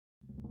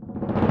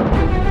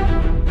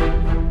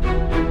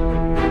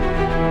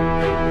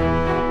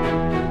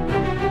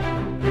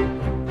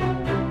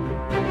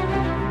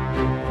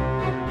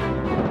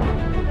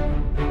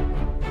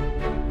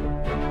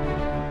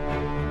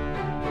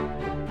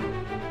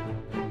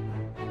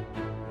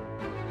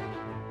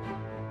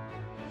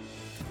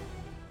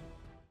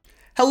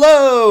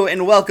Hello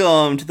and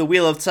welcome to the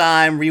Wheel of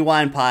Time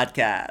Rewind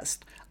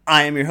podcast.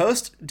 I am your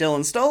host,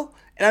 Dylan Stoll,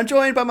 and I'm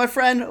joined by my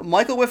friend,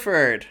 Michael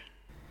Whitford.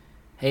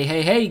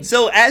 Hey.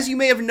 So, as you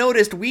may have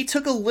noticed, we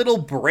took a little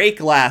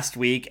break last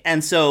week,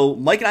 and so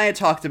Mike and I had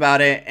talked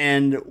about it,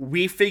 and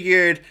we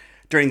figured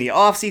during the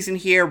off-season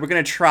here, we're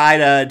going to try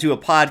to do a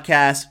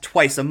podcast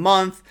twice a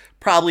month,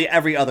 probably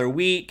every other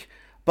week,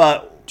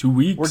 but 2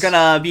 weeks. We're going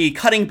to be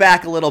cutting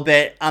back a little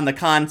bit on the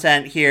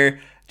content here,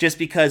 just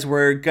because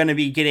we're going to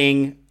be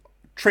getting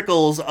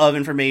trickles of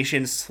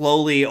information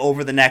slowly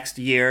over the next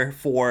year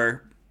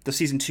for the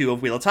season 2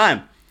 of Wheel of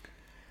Time.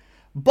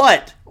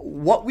 But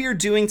what we're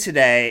doing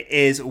today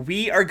is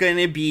we are going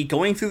to be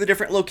going through the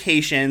different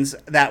locations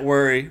that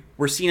we're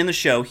seeing in the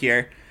show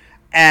here,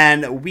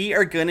 and we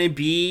are going to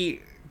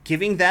be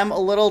giving them a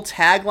little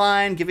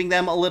tagline, giving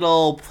them a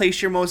little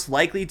place you're most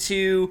likely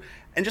to,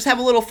 and just have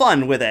a little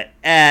fun with it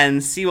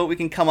and see what we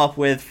can come up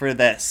with for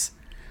this.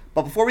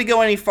 But before we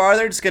go any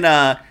farther, just going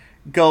to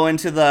go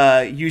into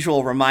the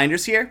usual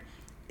reminders here.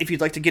 If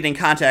you'd like to get in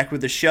contact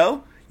with the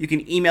show, you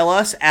can email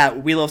us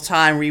at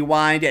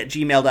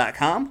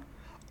wheeloftimerewind@gmail.com.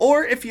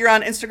 Or if you're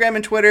on Instagram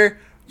and Twitter,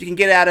 you can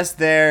get at us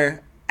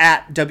there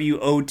at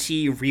WOT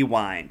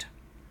Rewind.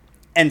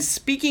 And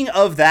speaking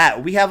of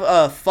that, we have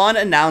a fun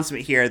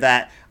announcement here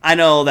that I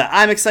know that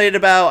I'm excited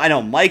about. I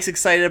know Mike's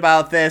excited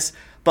about this,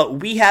 but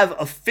we have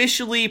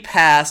officially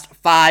passed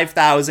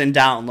 5,000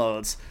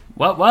 downloads.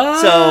 What?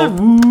 So,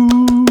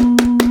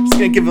 just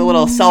going to give a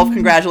little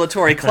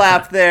self-congratulatory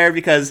clap there,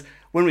 because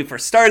when we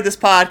first started this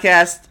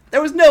podcast,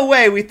 there was no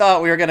way we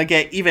thought we were going to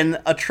get even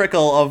a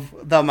trickle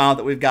of the amount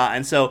that we've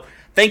gotten. So,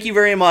 thank you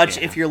very much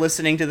if you're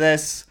listening to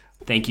this.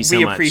 Thank you so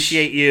much. We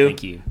appreciate you.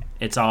 Thank you.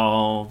 It's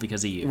all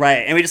because of you.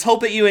 Right, and we just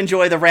hope that you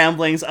enjoy the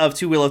ramblings of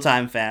two Wheel of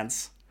Time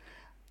fans.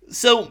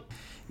 So,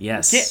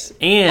 yes.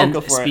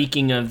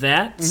 Speaking of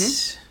that,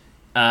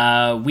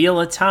 Wheel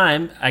of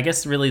Time, I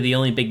guess really the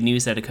only big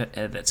news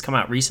that's come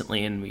out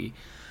recently, and we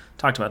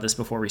talked about this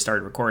before we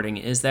started recording,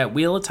 is that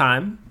Wheel of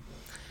Time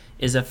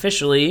is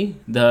officially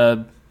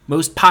the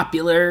most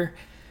popular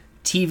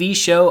TV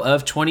show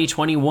of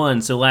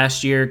 2021. So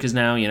last year, because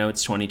now,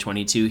 it's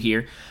 2022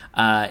 here,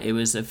 it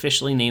was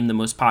officially named the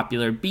most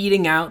popular,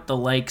 beating out the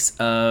likes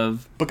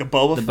of Book of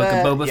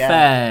Boba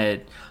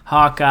Fett,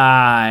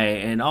 Hawkeye,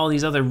 and all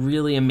these other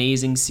really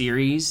amazing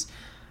series.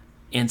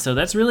 And so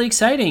that's really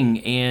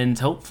exciting. And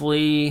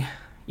hopefully,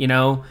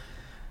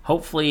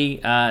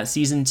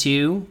 season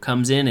 2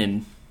 comes in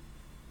and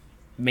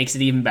makes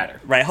it even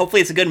better. Right.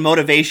 Hopefully it's a good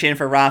motivation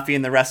for Rafi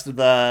and the rest of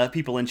the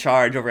people in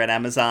charge over at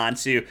Amazon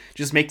to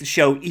just make the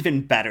show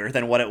even better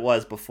than what it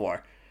was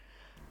before.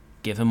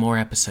 Give them more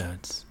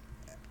episodes.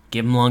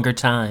 Give them longer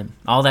time.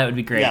 All that would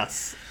be great.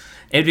 Yes.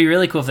 It'd be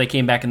really cool if they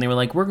came back and they were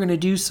like, we're going to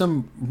do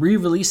some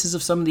re-releases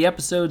of some of the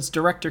episodes,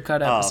 director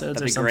cut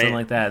episodes or something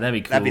like that. That'd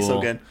be cool. That'd be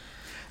so good.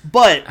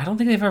 But I don't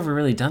think they've ever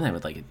really done that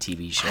with like a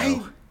TV show.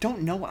 I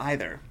don't know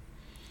either.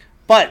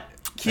 But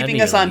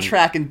keeping us on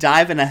track and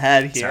diving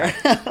ahead here.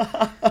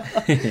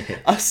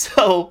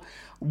 So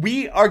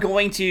we are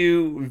going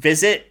to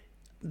visit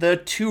the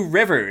Two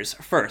Rivers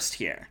first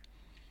here.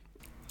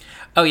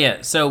 Oh,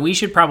 yeah. So we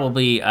should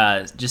probably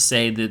just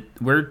say that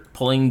we're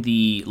pulling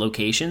the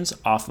locations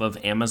off of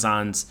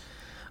Amazon's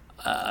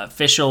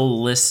official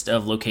list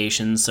of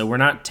locations. So we're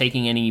not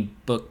taking any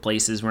book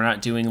places. We're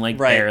not doing like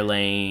Bear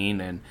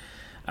Lane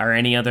or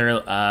any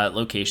other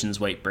locations,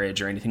 White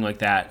Bridge or anything like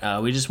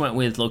that. We just went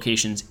with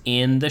locations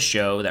in the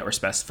show that were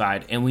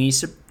specified. And we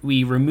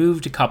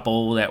removed a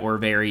couple that were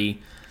very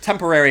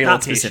temporary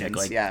not locations. Specific,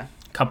 like a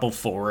couple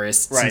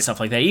forests and stuff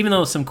like that. Even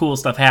though some cool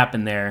stuff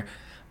happened there,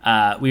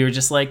 we were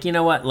just like, you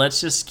know what?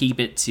 Let's just keep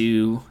it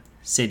to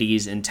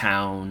cities and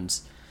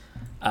towns,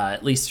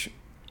 at least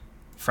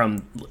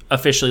from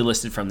officially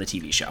listed from the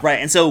TV show. Right.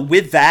 And so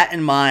with that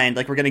in mind,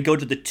 like we're going to go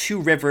to the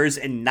Two Rivers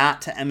and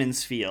not to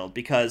Emmons Field,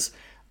 because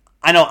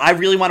I know I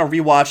really want to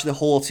rewatch the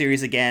whole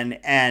series again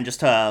and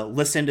just to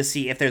listen to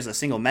see if there's a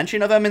single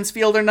mention of Emmons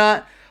Field or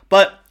not.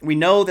 But we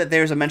know that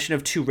there's a mention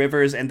of Two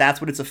Rivers, and that's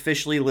what it's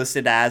officially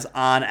listed as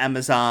on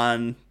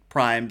Amazon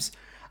Prime's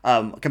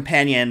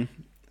companion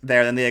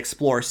there in the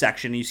Explore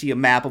section. You see a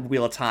map of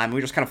Wheel of Time.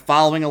 We're just kind of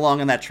following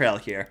along on that trail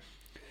here.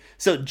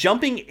 So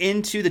jumping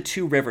into the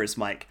Two Rivers,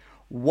 Mike,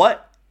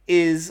 what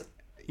is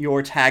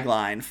your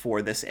tagline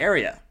for this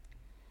area?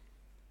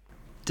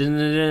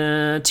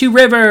 Two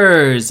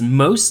Rivers,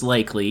 most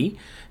likely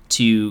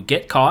to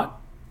get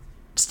caught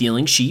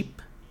stealing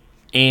sheep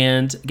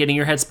and getting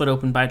your head split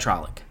open by a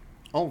Trolloc.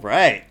 All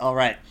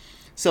right.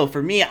 So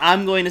for me,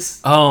 I'm going to...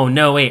 Oh,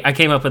 no, wait. I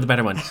came up with a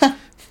better one.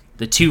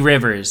 The Two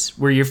Rivers,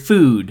 where your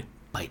food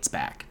bites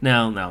back.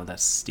 No,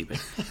 that's stupid.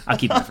 I'll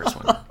keep the first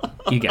one.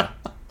 You go.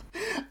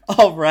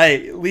 All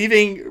right.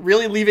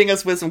 Leaving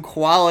us with some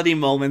quality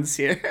moments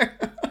here.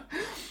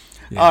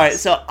 Yes. All right.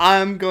 So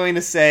I'm going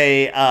to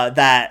say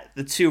that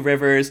the Two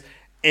Rivers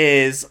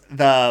is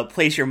the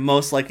place you're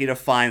most likely to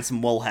find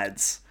some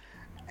woolheads.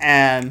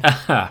 And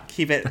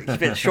keep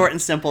it short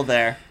and simple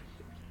there.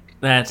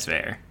 That's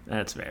fair.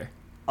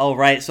 All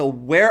right, so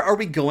where are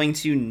we going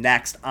to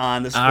next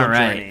on this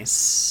journey?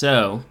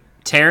 So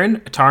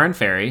Taran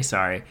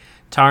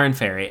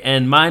Ferry,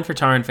 and mine for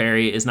Taran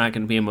Ferry is not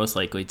going to be a most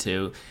likely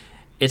to.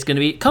 It's going to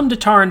be come to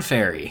Taran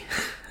Ferry.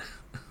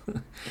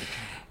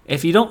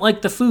 If you don't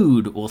like the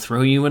food, we'll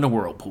throw you in a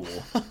whirlpool.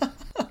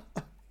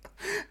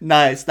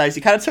 Nice.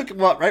 You kind of took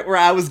right where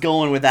I was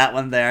going with that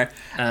one there.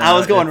 I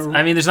was going.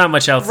 I mean, there's not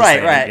much else to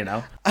say. Right. You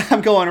know,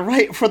 I'm going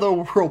right for the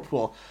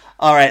whirlpool.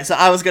 All right, so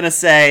I was gonna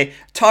say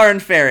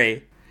Taran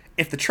Ferry.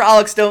 If the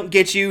Trollocs don't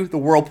get you, the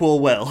whirlpool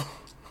will.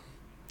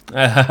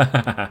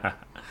 I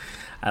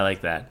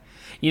like that.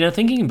 You know,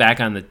 thinking back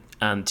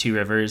on Two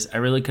Rivers, I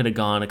really could have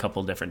gone a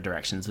couple different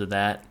directions with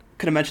that.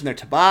 Could have mentioned their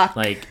tabak,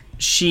 like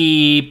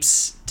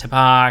sheeps,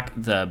 tabak,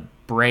 the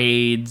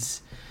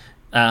braids.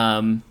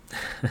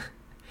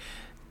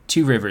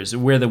 Two Rivers,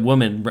 where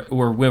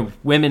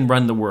women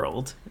run the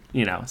world.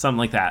 You know, something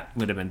like that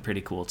would have been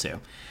pretty cool too.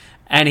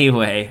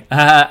 Anyway,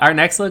 our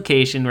next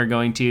location we're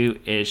going to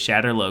is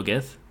Shadar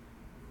Logoth.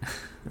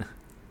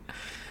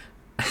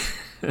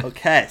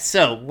 Okay,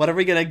 so what are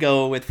we going to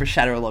go with for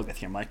Shadar Logoth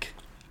here, Mike?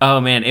 Oh,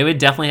 man, it would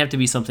definitely have to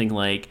be something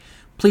like,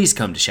 please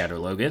come to Shadar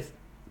Logoth.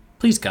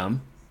 Please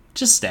come.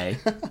 Just stay.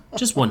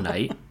 Just one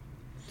night.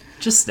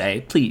 Just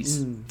stay.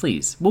 Please.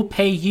 Please. We'll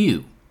pay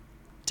you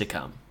to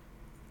come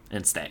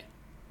and stay.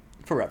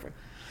 Forever.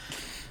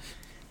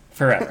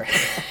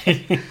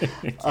 Yeah.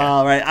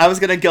 All right, I was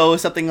going to go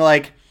with something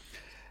like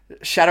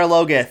Shadar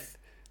Logoth,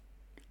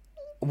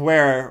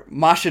 where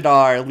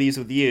Mashadar leaves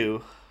with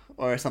you,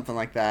 or something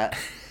like that.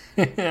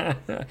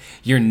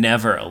 You're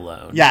never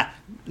alone. Yeah.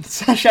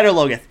 Shadar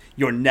Logoth,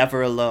 you're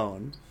never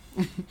alone.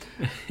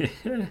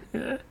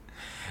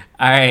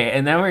 All right,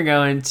 and then we're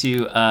going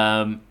to,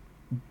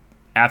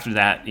 after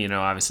that, you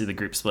know, obviously the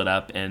group split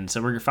up, and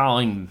so we're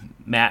following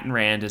Matt and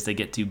Rand as they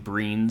get to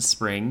Breen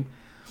Spring.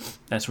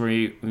 That's where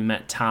we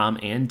met Tom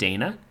and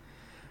Dana.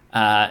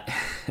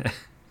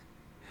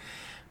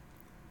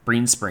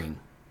 Breen Spring.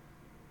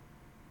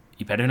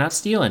 You better not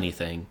steal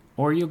anything,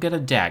 or you'll get a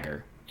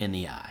dagger in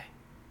the eye.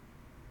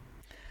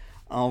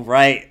 All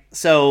right,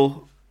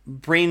 so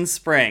Breen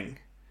Spring.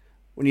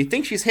 When you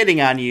think she's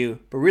hitting on you,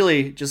 but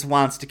really just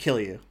wants to kill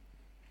you.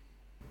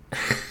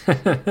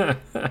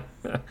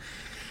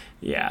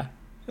 Yeah.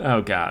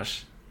 Oh,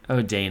 gosh.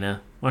 Oh,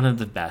 Dana. One of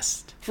the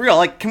best. For real,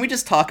 like, can we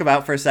just talk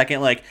about for a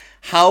second, like,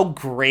 how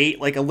great,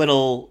 like, a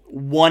little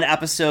one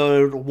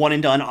episode, one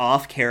and done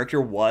off character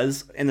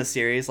was in the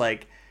series?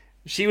 Like,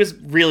 she was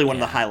really one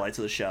of the highlights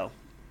of the show.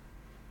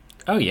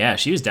 Oh, yeah.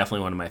 She was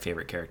definitely one of my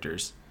favorite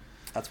characters.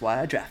 That's why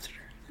I drafted her.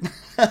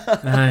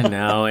 I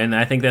know, and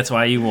I think that's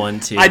why you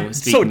won, too.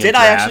 So did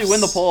I actually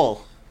win the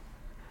poll?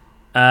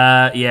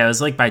 Yeah, it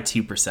was like by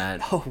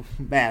 2%. Oh,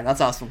 man,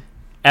 that's awesome.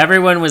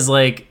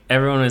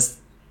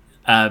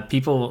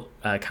 People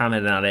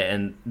commented on it,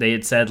 and they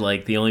had said,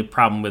 like, the only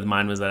problem with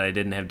mine was that I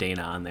didn't have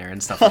Dana on there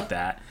and stuff like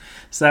that.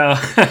 So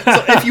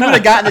if you would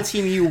have gotten the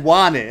team you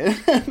wanted,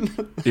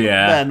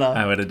 yeah, then,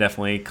 I would have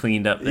definitely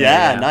cleaned up there.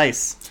 Yeah,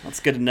 nice. That's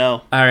good to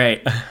know. All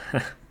right.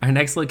 Our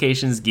next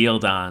location is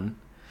Ghealdan.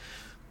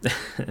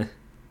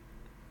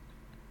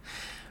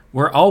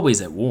 We're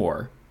always at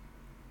war.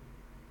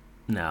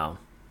 No,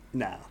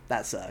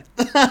 that sucked.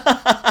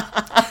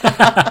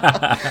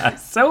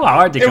 So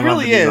hard to come up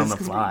with these on the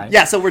fly.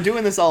 Yeah, so we're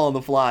doing this all on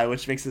the fly,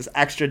 which makes this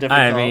extra difficult.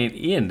 I mean,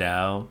 you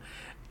know,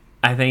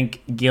 I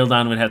think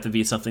Ghealdan would have to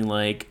be something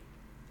like,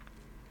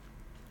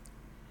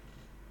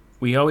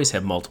 we always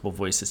have multiple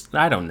voices.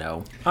 I don't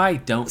know.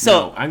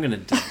 So, I'm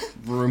going to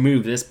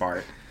remove this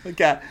part.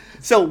 Okay.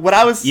 So what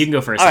I was... You can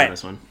go first on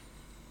this one.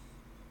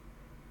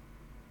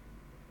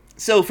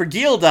 So for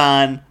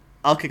Ghealdan,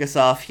 I'll kick us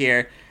off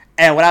here.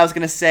 And what I was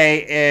going to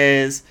say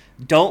is,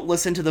 don't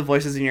listen to the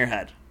voices in your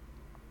head.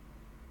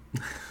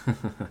 All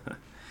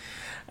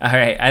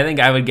right. I think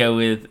I would go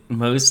with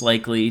most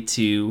likely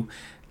to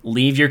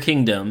leave your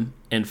kingdom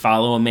and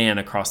follow a man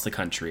across the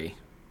country.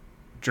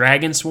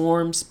 Dragon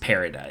swarms,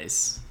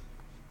 paradise.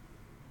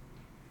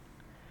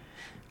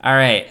 All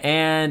right.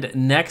 And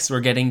next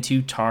we're getting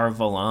to Tar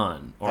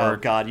Valon. Oh,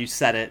 God, you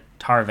said it.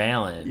 Tar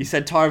Valon. You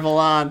said Tar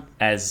Valon.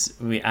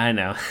 I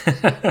know.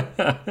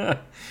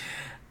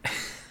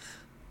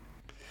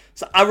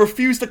 So I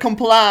refuse to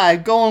comply,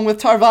 going with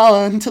Tar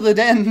Valon to the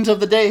end of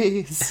the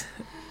days.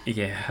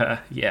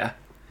 Yeah.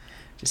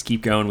 Just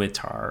keep going with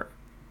Tar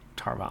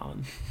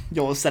Valon.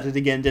 You almost said it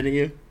again, didn't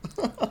you?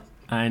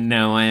 I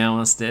know, I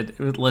almost did.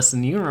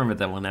 Listen, you remember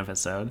that one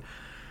episode.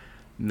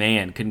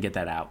 Man, couldn't get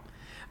that out.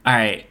 All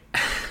right.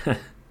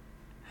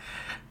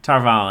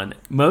 Tar Valon,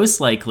 most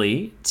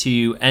likely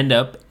to end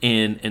up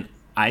in an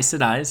Aes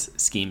Sedai's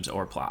schemes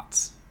or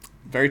plots.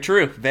 Very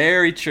true.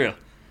 Very true.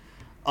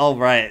 All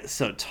right.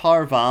 So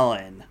Tar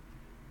Valon.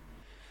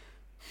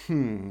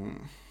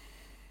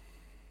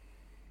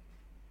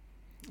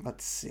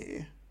 Let's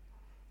see.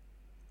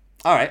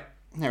 All right.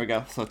 There we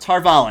go. So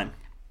Tar Valon.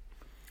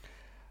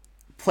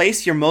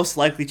 Place you're most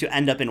likely to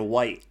end up in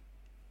white.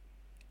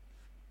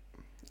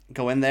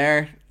 Go in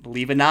there,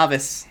 leave a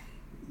novice.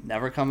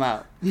 Never come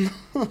out.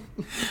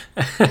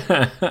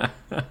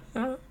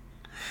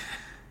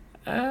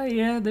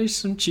 Yeah, there's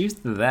some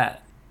truth to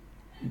that.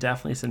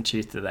 Definitely some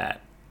truth to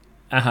that.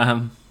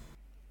 All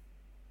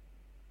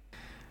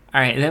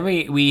right, then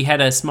we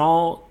had a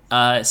small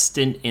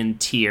stint in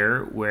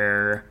Tyr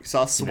where you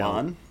saw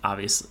Swan.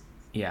 Obviously,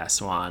 yeah,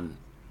 Swan's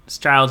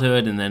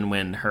childhood, and then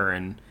when her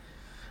and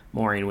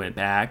Maureen went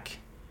back.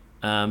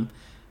 Come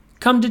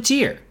to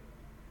Tyr.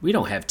 We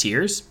don't have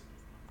tears,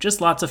 just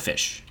lots of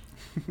fish.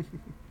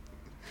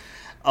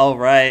 All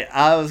right,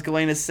 I was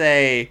going to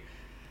say,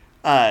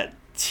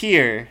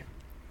 Tyr.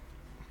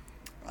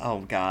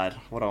 Oh God,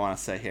 what do I want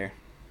to say here?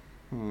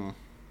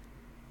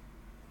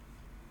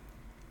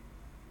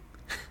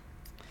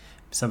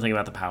 Something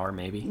about the power,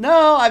 maybe.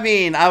 No, I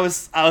mean, I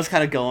was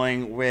kind of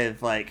going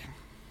with like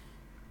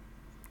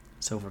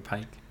Silver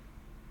Pike.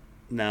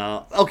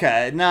 No,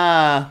 okay,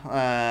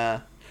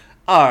 nah.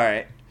 All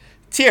right,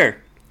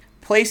 Tyr.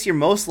 Place you're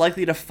most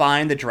likely to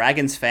find the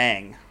dragon's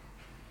fang.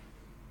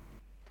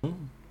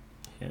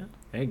 Yeah,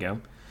 there you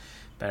go.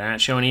 Better not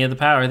show any of the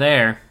power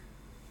there.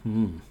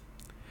 All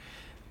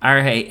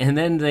right, and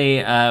then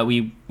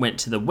we went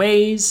to the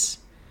ways.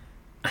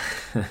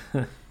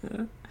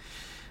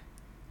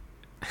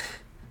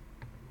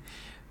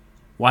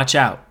 Watch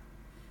out.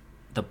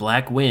 The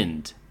Black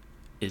Wind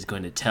is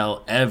going to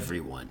tell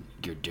everyone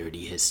your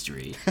dirty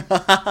history.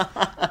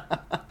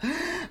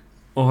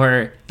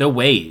 Or the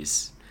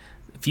ways.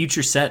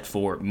 Future set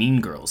for Mean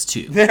Girls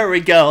 2. There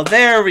we go.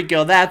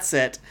 That's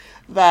it.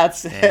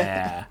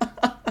 Yeah.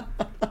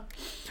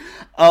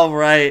 All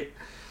right.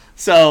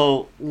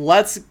 So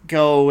let's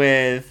go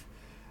with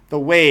the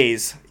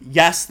ways.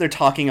 Yes, they're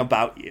talking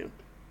about you.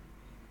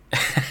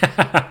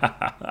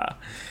 That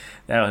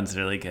one's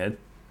really good.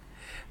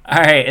 All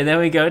right, and then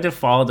we go to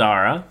Fal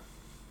Dara.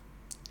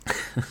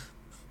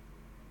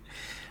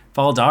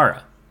 Fal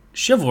Dara.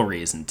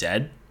 Chivalry isn't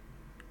dead.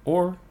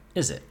 Or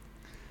is it?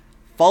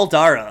 Fal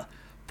Dara.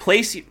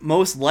 Place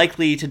most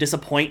likely to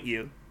disappoint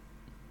you.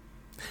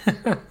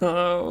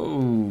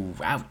 Oh,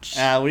 ouch.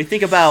 When you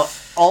think about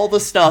all the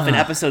stuff in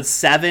episode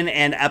 7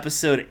 and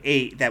episode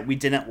 8 that we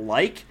didn't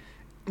like,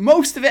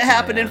 most of it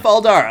happened in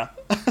Fal Dara.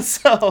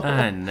 So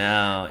I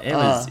know. It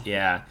was,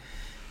 yeah.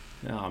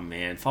 Oh,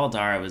 man. Fal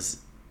Dara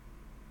was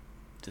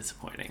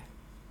disappointing.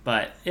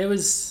 But it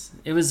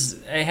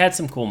had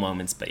some cool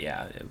moments, but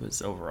yeah, it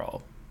was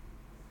overall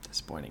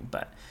disappointing.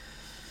 But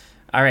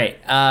all right,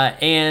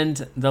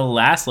 and the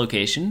last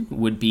location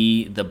would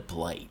be the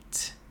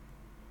Blight.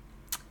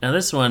 Now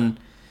this one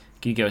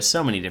could go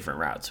so many different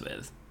routes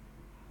with.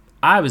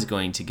 I was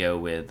going to go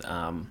with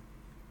the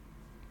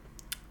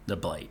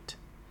Blight.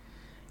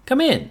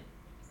 Come in,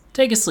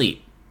 take a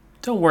sleep.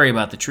 Don't worry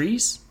about the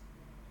trees.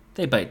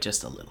 They bite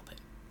just a little bit.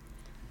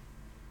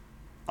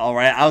 All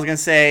right, I was going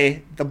to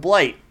say the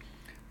Blight.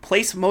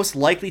 Place most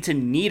likely to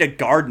need a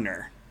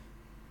gardener.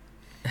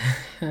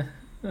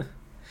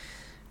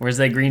 Where's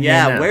that green man?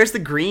 Yeah, where's the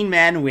green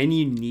man when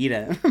you need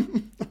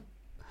him?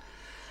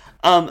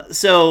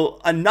 So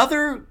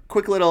another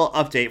quick little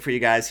update for you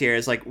guys here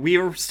is like we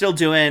were still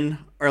doing,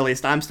 or at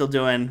least I'm still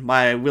doing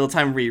my Wheel of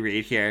Time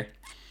reread here.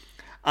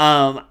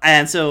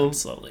 And so I'm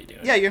slowly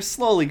doing. Yeah, you're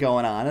slowly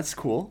going on. It's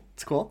cool.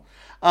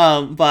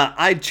 But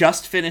I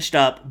just finished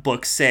up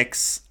book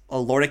 6, A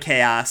Lord of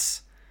Chaos.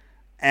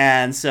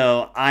 And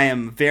so I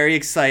am very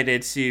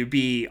excited to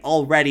be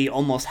already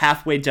almost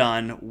halfway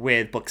done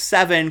with book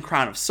 7,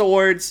 Crown of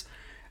Swords,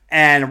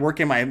 and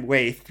working my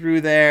way through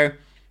there.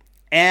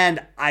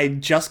 And I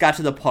just got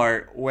to the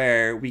part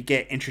where we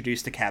get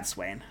introduced to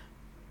Cadsuane.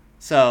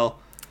 So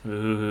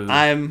ooh,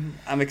 I'm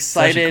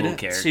excited cool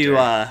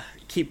to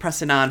keep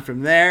pressing on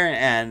from there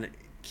and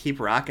keep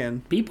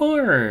rocking. People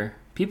are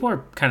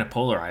kind of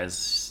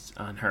polarized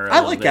on her.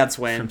 I like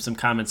Cadsuane from some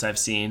comments I've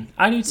seen.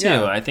 I do too.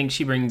 Yeah. I think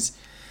she brings.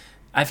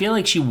 I feel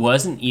like she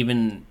wasn't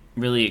even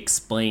really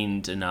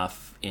explained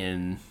enough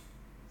in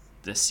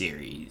the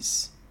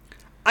series.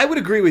 I would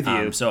agree with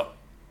you. So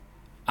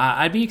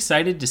I'd be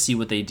excited to see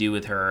what they do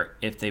with her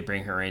if they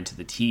bring her into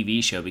the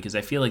TV show, because I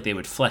feel like they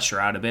would flesh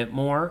her out a bit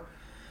more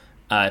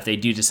if they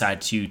do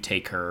decide to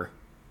take her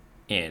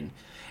in.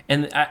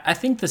 And I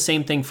think the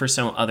same thing for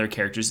some other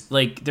characters.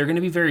 Like, they're going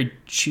to be very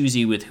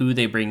choosy with who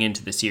they bring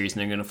into the series, and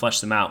they're going to flesh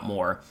them out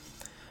more.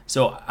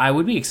 So I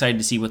would be excited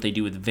to see what they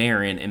do with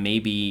Varen, and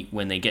maybe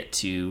when they get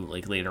to,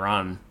 like, later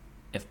on,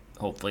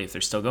 hopefully if they're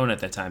still going at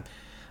that time,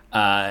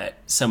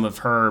 some of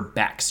her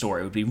backstory.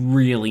 It would be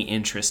really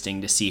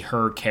interesting to see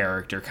her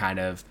character kind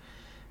of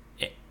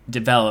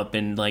develop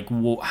and like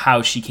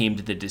how she came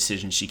to the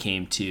decision she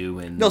came to.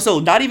 And no, so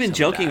not even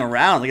joking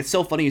around. Like, it's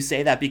so funny you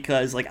say that,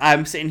 because like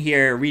I'm sitting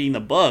here reading the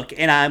book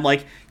and I'm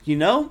like,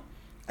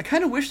 I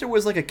kind of wish there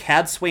was like a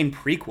Cadsuane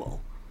prequel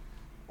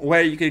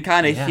where you could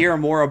kind of hear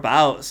more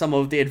about some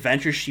of the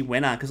adventures she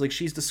went on, because like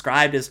she's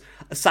described as,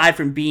 aside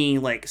from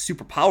being like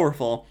super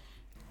powerful,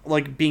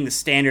 like being the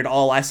standard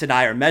all Aes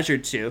Sedai are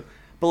measured to,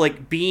 but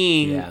like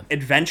being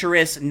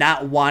adventurous,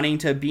 not wanting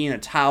to be in a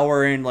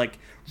tower, and like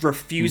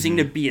refusing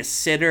to be a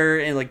sitter,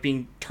 and like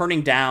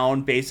turning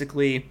down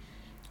basically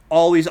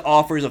all these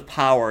offers of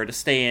power to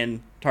stay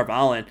in Tar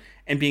Valon,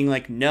 and being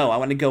like, no, I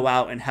want to go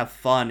out and have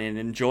fun and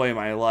enjoy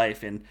my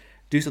life and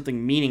do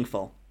something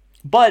meaningful.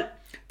 But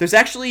there's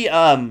actually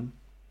not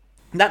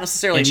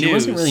necessarily and she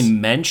news. wasn't really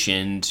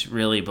mentioned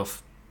really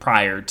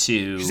prior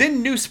to. She's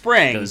in New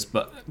Spring, those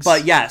books.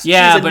 But yes,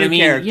 yeah, she's a but new I mean,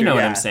 character. you know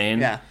what yeah. I'm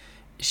saying. Yeah,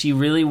 she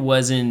really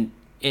wasn't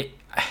it,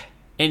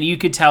 and you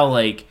could tell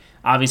like.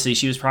 Obviously,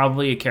 she was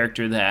probably a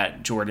character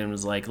that Jordan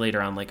was like later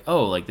on, like,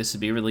 oh, like this would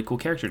be a really cool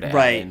character to have.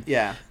 right. And,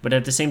 yeah, but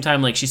at the same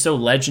time, like she's so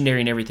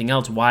legendary and everything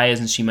else. Why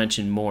isn't she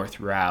mentioned more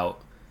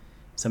throughout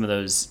some of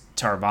those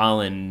Tar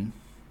Valon,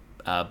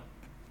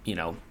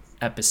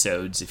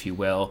 episodes, if you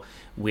will,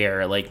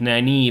 where like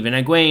Nynaeve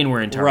and Egwene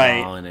were in Tar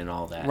Valon and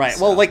all that. Right.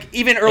 So, well, like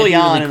even early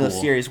on really in the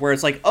series, where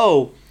it's like,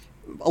 oh,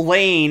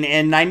 Elaine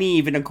and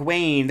Nynaeve and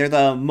Egwene, they're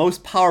the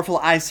most powerful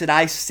Aes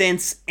Sedai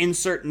since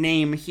insert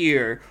name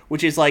here,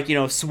 which is like,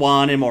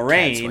 Swan and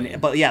Moraine.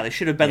 But yeah, they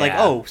should have been like,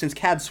 oh, since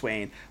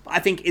Cadsuane. I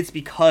think it's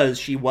because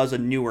she was a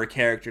newer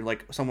character.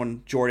 Like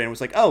Jordan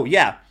was like, oh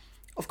yeah,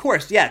 of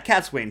course, yeah,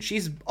 Cadsuane.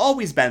 She's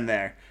always been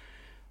there.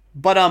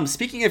 But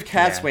speaking of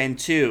Cadsuane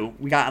too,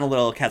 we got on a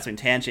little Cadsuane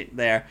tangent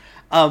there.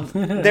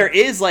 There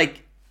is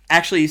like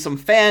actually some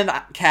fan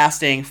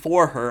casting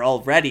for her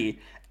already.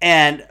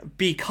 And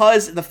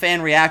because the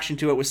fan reaction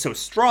to it was so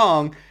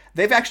strong,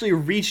 they've actually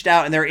reached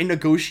out and they're in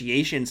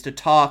negotiations to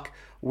talk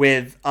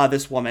with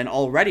this woman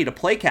already to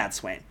play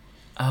Cadsuane.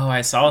 Oh,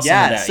 I saw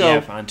some of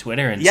that on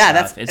Twitter and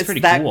stuff. It's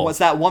pretty cool. Was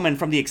that woman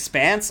from The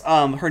Expanse?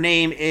 Her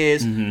name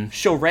is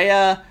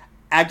Shorea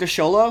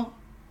Agdasholo.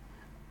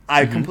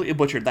 I completely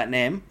butchered that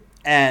name.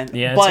 But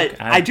okay.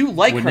 I do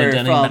like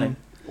her from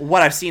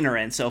what I've seen her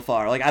in so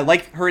far. Like I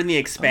like her in The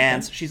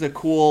Expanse. Okay. She's a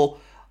cool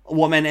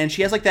woman, and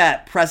she has like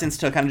that presence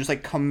to kind of just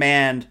like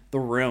command the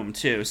room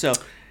too. So,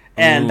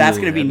 and that's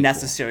going to be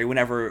necessary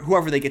whenever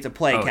whoever they get to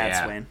play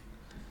Cadsuane.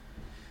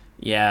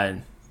 Yeah,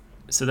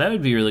 so that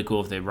would be really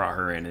cool if they brought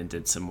her in and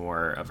did some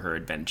more of her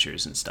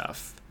adventures and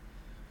stuff.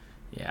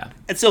 Yeah,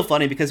 it's so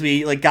funny because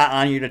we like got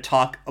on here to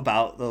talk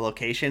about the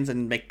locations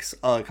and make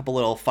a couple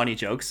little funny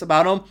jokes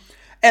about them,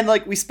 and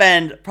like we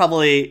spend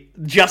probably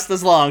just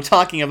as long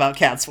talking about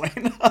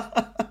Cadsuane.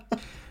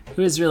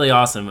 Who is really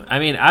awesome. I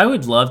mean, I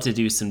would love to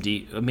do some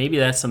deep... Maybe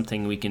that's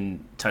something we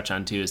can touch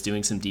on, too, is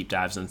doing some deep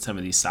dives on some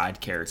of these side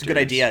characters. It's a good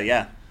idea,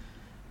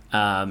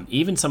 yeah.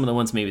 Even some of the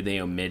ones maybe they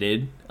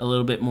omitted a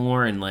little bit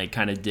more and, like,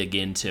 kind of dig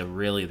into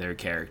really their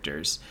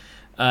characters.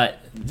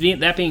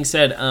 That being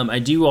said, I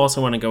do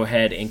also want to go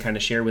ahead and kind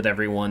of share with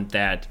everyone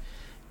that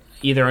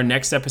either our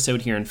next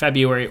episode here in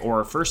February or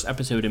our first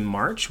episode in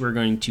March, we're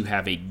going to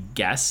have a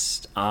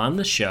guest on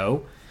the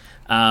show.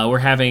 We're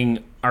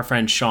having our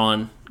friend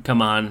Sean come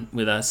on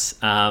with us.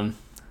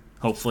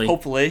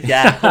 Hopefully,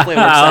 yeah. Hopefully, it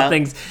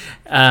works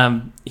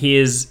out. He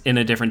is in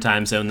a different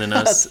time zone than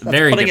us,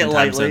 very different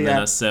time zone than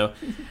us. So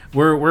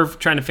we're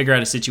trying to figure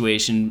out a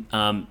situation,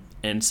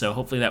 and so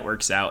hopefully that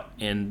works out.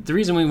 And the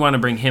reason we want to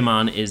bring him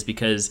on is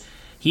because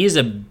he is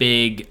a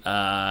big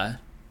book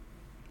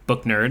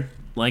nerd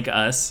like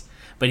us,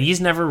 but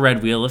he's never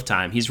read Wheel of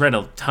Time. He's read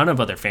a ton of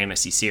other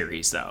fantasy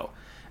series, though.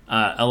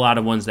 A lot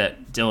of ones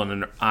that Dylan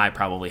and I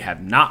probably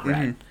have not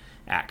read.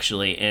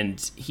 Actually,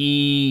 and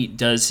he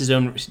does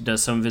some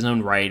of his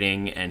own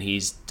writing, and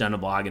he's done a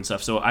blog and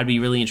stuff. So I'd be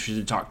really interested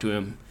to talk to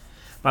him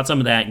about some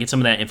of that and get some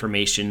of that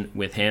information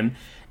with him.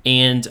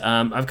 And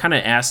I've kind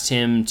of asked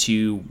him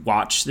to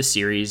watch the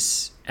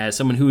series as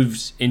someone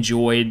who's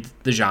enjoyed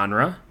the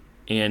genre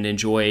and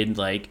enjoyed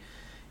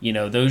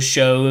those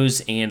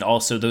shows and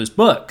also those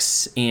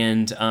books,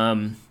 and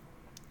kind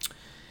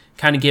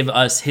of give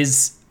us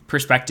his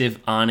perspective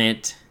on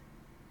it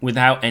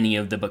without any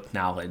of the book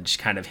knowledge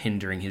kind of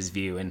hindering his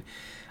view. And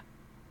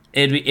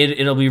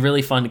it'll be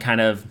really fun to kind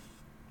of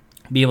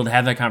be able to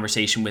have that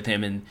conversation with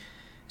him and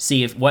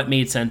see if what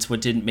made sense, what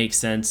didn't make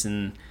sense.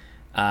 And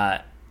so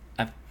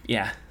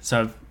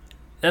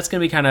that's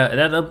going to be kind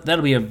of,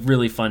 that'll be a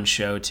really fun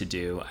show to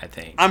do, I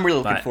think. I'm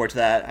really looking forward to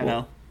that. I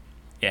know.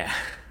 Yeah.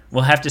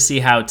 We'll have to see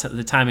how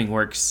the timing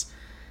works.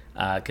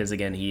 Because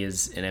again, he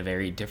is in a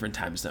very different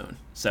time zone.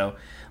 So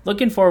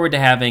looking forward to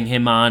having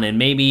him on, and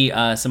maybe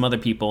some other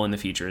people in the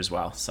future as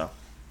well. So,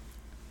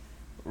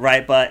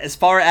 right, but as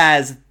far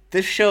as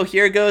this show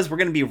here goes, we're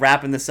going to be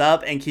wrapping this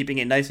up and keeping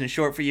it nice and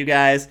short for you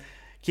guys,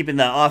 keeping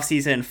the off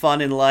season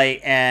fun and light,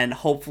 and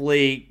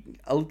hopefully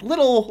a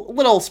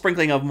little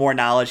sprinkling of more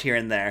knowledge here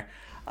and there.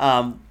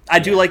 I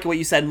do like what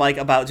you said, Mike,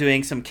 about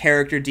doing some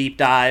character deep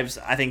dives.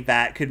 I think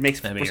that could make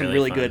for some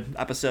really good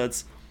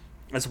episodes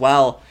as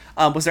well.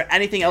 Was there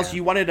anything else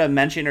you wanted to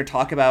mention or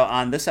talk about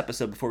on this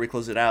episode before we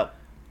close it out?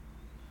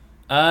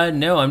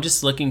 No, I'm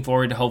just looking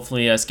forward to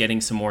hopefully us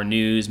getting some more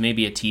news,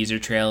 maybe a teaser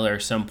trailer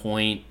at some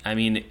point. I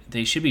mean,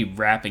 they should be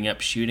wrapping up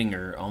shooting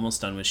or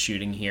almost done with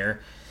shooting here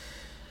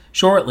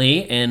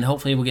shortly, and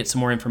hopefully we'll get some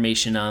more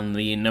information on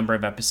the number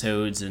of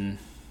episodes and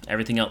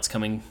everything else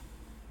coming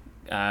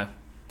out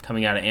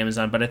of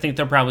Amazon. But I think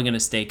they're probably going to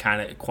stay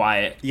kind of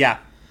quiet. Yeah.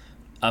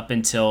 Up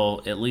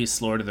until at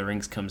least Lord of the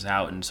Rings comes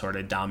out and sort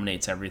of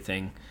dominates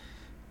everything.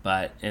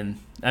 But, and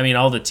I mean,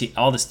 all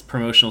this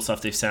promotional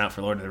stuff they've sent out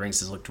for Lord of the Rings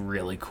has looked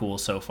really cool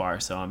so far,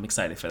 so I'm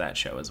excited for that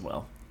show as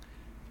well.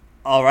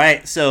 All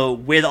right, so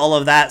with all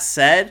of that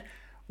said,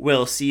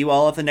 We'll see you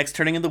all at the next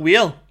turning of the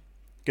wheel.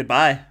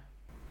 Goodbye.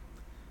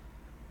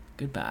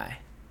 Goodbye.